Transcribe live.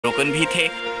रुकन भी थे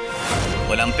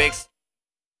Olympics.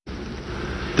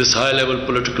 This high-level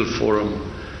political forum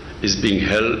is being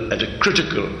held at a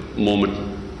critical moment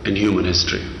in human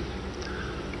history.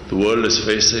 The world is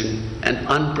facing an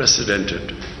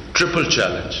unprecedented triple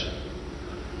challenge: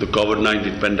 the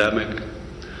COVID-19 pandemic,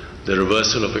 the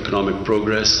reversal of economic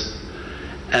progress,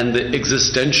 and the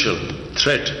existential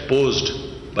threat posed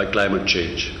by climate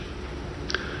change.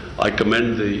 I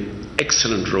commend the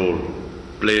excellent role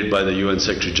played by the UN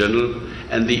Secretary General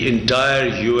and the entire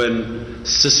UN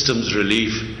systems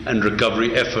relief and recovery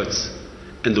efforts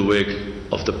in the wake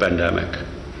of the pandemic.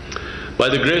 By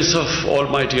the grace of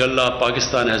Almighty Allah,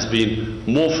 Pakistan has been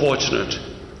more fortunate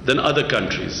than other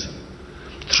countries.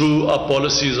 Through our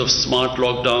policies of smart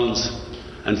lockdowns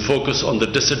and focus on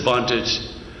the disadvantaged,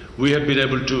 we have been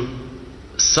able to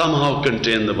somehow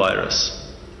contain the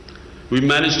virus. We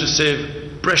managed to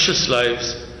save precious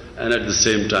lives and at the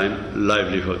same time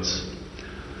livelihoods.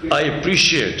 I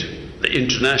appreciate the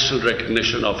international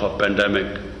recognition of our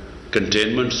pandemic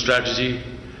containment strategy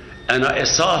and our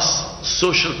Asas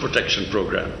social protection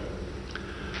program.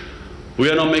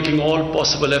 We are now making all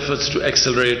possible efforts to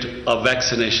accelerate our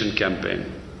vaccination campaign.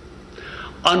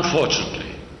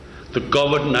 Unfortunately, the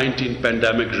COVID-19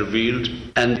 pandemic revealed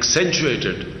and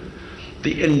accentuated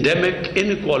the endemic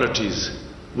inequalities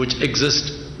which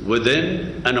exist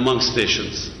within and amongst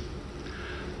nations.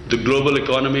 The global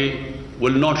economy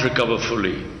will not recover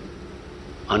fully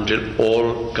until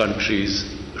all countries,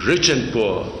 rich and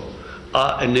poor,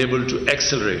 are enabled to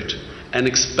accelerate and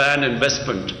expand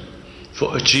investment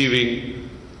for achieving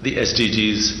the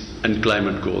SDGs and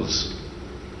climate goals.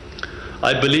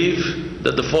 I believe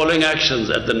that the following actions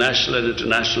at the national and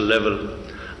international level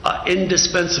are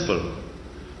indispensable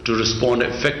to respond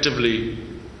effectively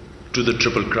to the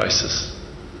triple crisis.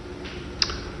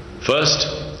 First,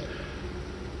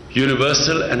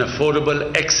 universal and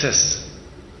affordable access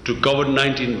to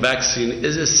COVID-19 vaccine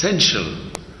is essential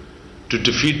to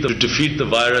defeat the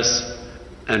virus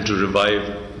and to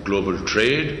revive global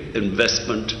trade,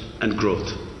 investment and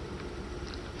growth.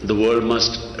 The world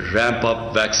must ramp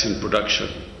up vaccine production,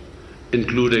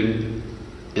 including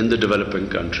in the developing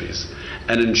countries,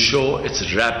 and ensure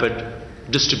its rapid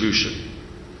distribution.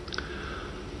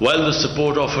 While the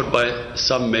support offered by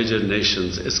some major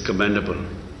nations is commendable,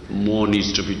 more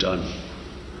needs to be done.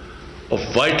 Of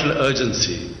vital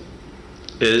urgency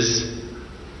is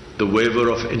the waiver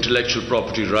of intellectual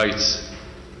property rights,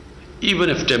 even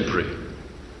if temporary,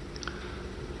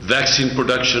 vaccine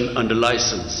production under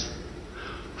license,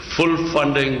 full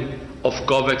funding of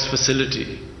COVAX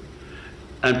facility,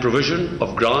 and provision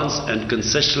of grants and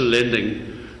concessional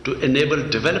lending to enable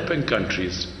developing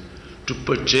countries to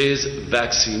purchase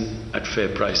vaccine at fair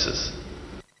prices.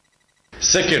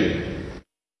 Second,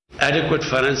 adequate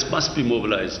finance must be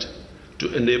mobilized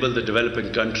to enable the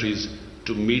developing countries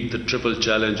to meet the triple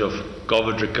challenge of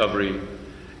COVID recovery,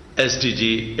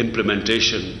 SDG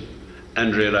implementation,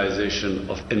 and realization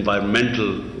of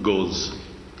environmental goals.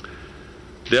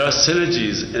 There are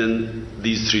synergies in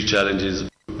these three challenges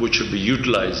which should be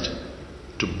utilized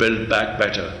to build back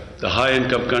better. The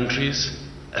high-income countries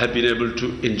have been able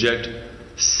to inject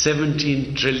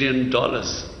 $17 trillion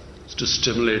to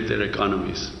stimulate their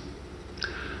economies.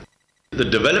 The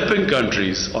developing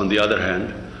countries, on the other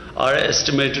hand, are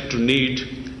estimated to need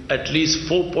at least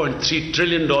 $4.3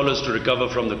 trillion to recover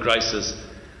from the crisis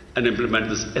and implement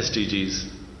the SDGs.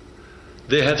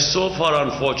 They have so far,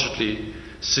 unfortunately,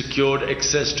 secured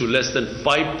access to less than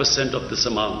 5% of this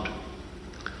amount.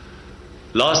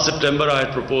 Last September, I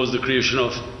had proposed the creation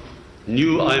of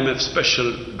new IMF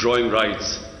special drawing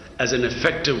rights as an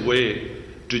effective way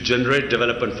to generate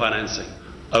development financing.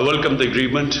 I welcome the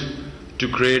agreement to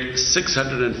create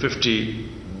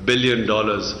 $650 billion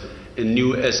in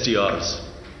new SDRs.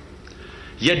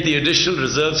 Yet the additional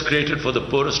reserves created for the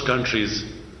poorest countries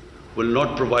will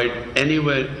not provide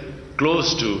anywhere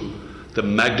close to the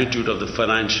magnitude of the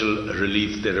financial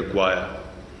relief they require.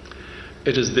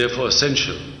 It is therefore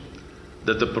essential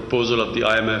that the proposal of the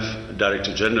IMF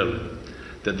Director General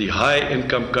that the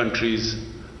high-income countries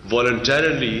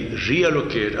voluntarily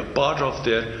reallocate a part of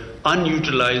their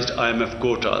unutilized IMF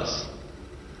quotas,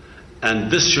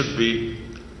 and this should be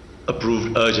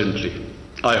approved urgently.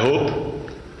 I hope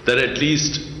that at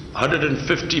least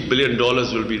 $150 billion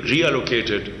will be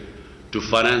reallocated to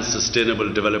finance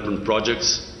sustainable development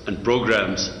projects and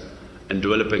programs in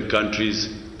developing countries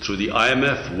through the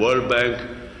IMF, World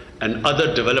Bank, and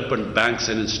other development banks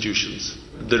and institutions.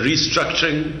 The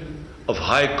restructuring of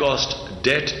high-cost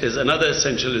debt is another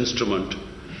essential instrument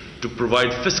to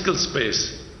provide fiscal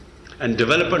space and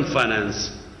development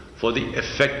finance for the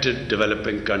affected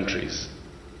developing countries.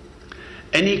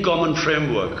 Any common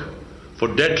framework for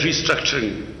debt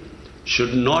restructuring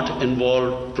should not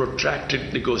involve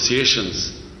protracted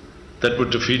negotiations that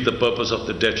would defeat the purpose of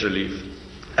the debt relief.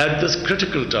 At this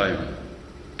critical time,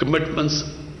 commitments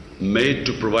made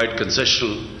to provide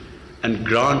concessional and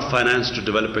grant finance to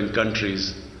developing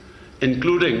countries,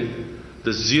 including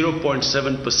the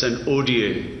 0.7%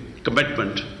 ODA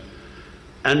commitment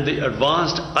and the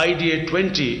advanced IDA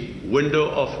 20 window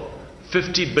of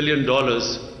 $50 billion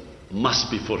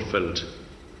must be fulfilled.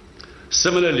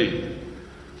 Similarly,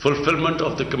 fulfillment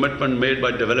of the commitment made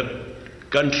by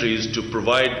developed countries to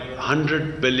provide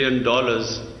 $100 billion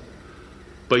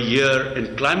per year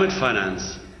in climate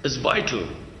finance is vital,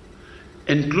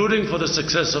 including for the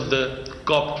success of the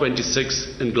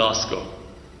COP26 in Glasgow.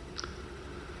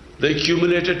 The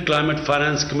accumulated climate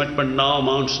finance commitment now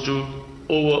amounts to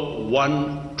over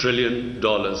 $1 trillion.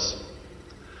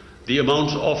 The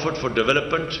amounts offered for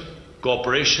development,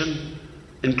 cooperation,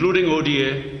 including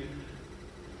ODA,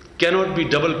 cannot be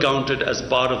double counted as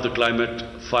part of the climate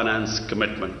finance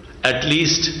commitment. At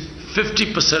least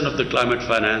 50% of the climate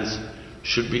finance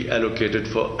should be allocated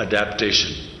for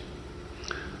adaptation.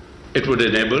 It would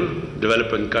enable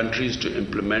developing countries to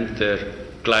implement their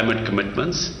climate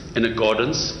commitments in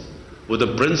accordance with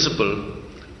the principle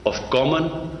of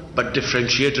common but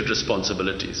differentiated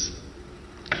responsibilities.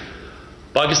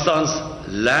 Pakistan's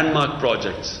landmark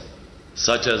projects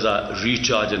such as our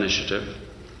Recharge Initiative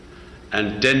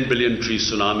and 10 billion tree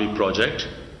tsunami project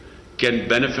can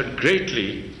benefit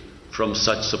greatly from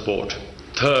such support.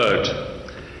 Third,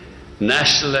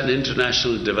 national and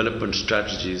international development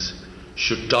strategies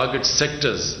should target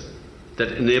sectors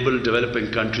that enable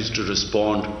developing countries to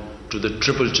respond to the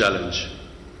triple challenge.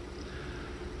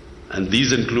 And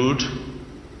these include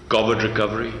COVID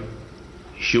recovery,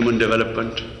 human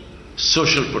development,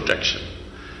 social protection,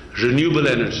 renewable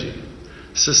energy,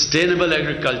 sustainable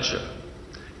agriculture,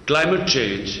 climate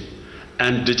change,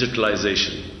 and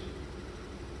digitalization.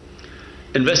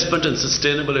 Investment in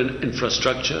sustainable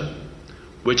infrastructure,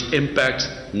 which impacts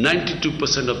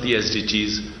 92% of the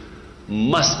SDGs,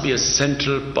 must be a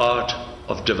central part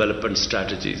of development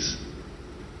strategies.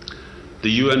 The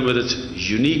UN, with its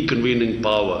unique convening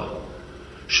power,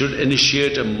 should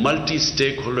initiate a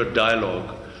multi-stakeholder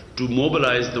dialogue to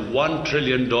mobilize the $1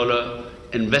 trillion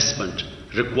investment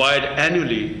required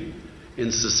annually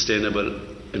in sustainable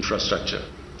infrastructure.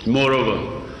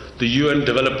 Moreover, the UN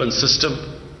development system,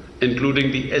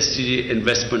 including the SDG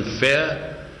investment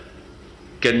fair,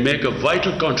 can make a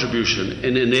vital contribution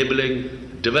in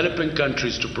enabling developing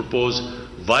countries to propose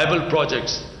viable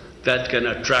projects that can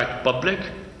attract public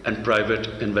and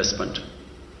private investment.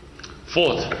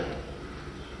 Fourth,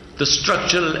 the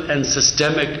structural and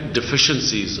systemic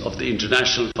deficiencies of the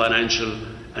international financial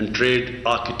and trade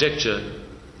architecture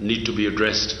need to be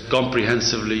addressed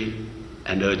comprehensively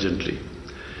and urgently.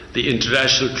 The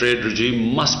international trade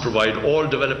regime must provide all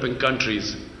developing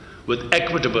countries with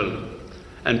equitable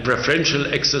and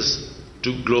preferential access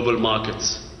to global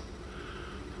markets.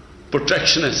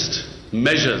 Protectionist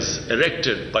measures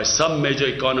erected by some major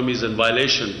economies in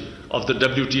violation of the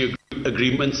WTO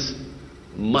agreements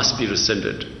must be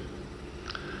rescinded.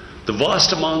 The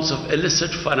vast amounts of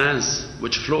illicit finance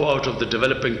which flow out of the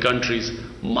developing countries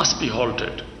must be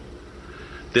halted.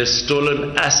 Their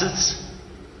stolen assets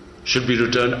should be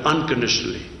returned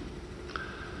unconditionally.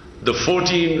 The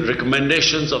 14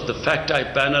 recommendations of the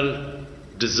FACTI panel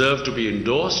deserve to be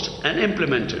endorsed and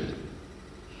implemented.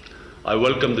 I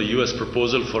welcome the US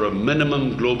proposal for a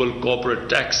minimum global corporate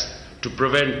tax to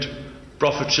prevent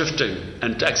profit shifting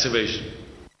and tax evasion.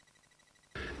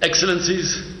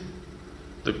 Excellencies,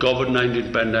 the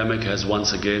COVID-19 pandemic has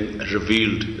once again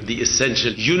revealed the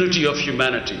essential unity of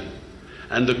humanity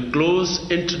and the close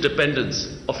interdependence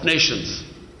of nations.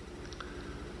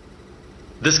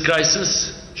 This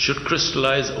crisis should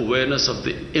crystallize awareness of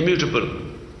the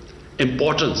immutable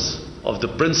importance of the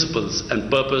principles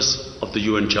and purpose of the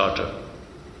UN Charter.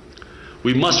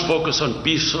 We must focus on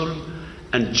peaceful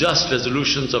and just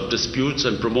resolutions of disputes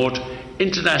and promote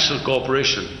international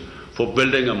cooperation for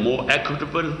building a more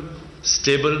equitable,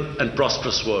 stable and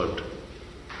prosperous world.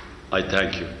 I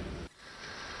thank you.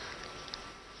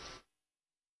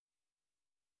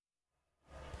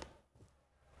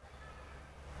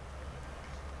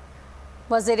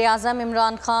 वज़ीर-ए-आज़म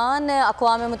इमरान खान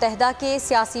अक़वाम मुत्तहिदा के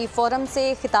सियासी forum से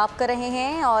ख़िताब कर रहे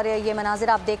हैं और ये मनाज़िर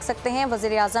आप देख सकते हैं।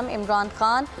 वज़ीर-ए-आज़म इमरान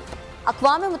खान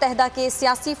अक़वाम मुत्तहिदा के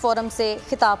सियासी फ़ोरम से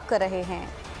ख़िताब कर रहे हैं।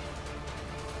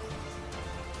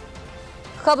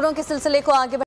 ख़बरों के सिलसिले को आगे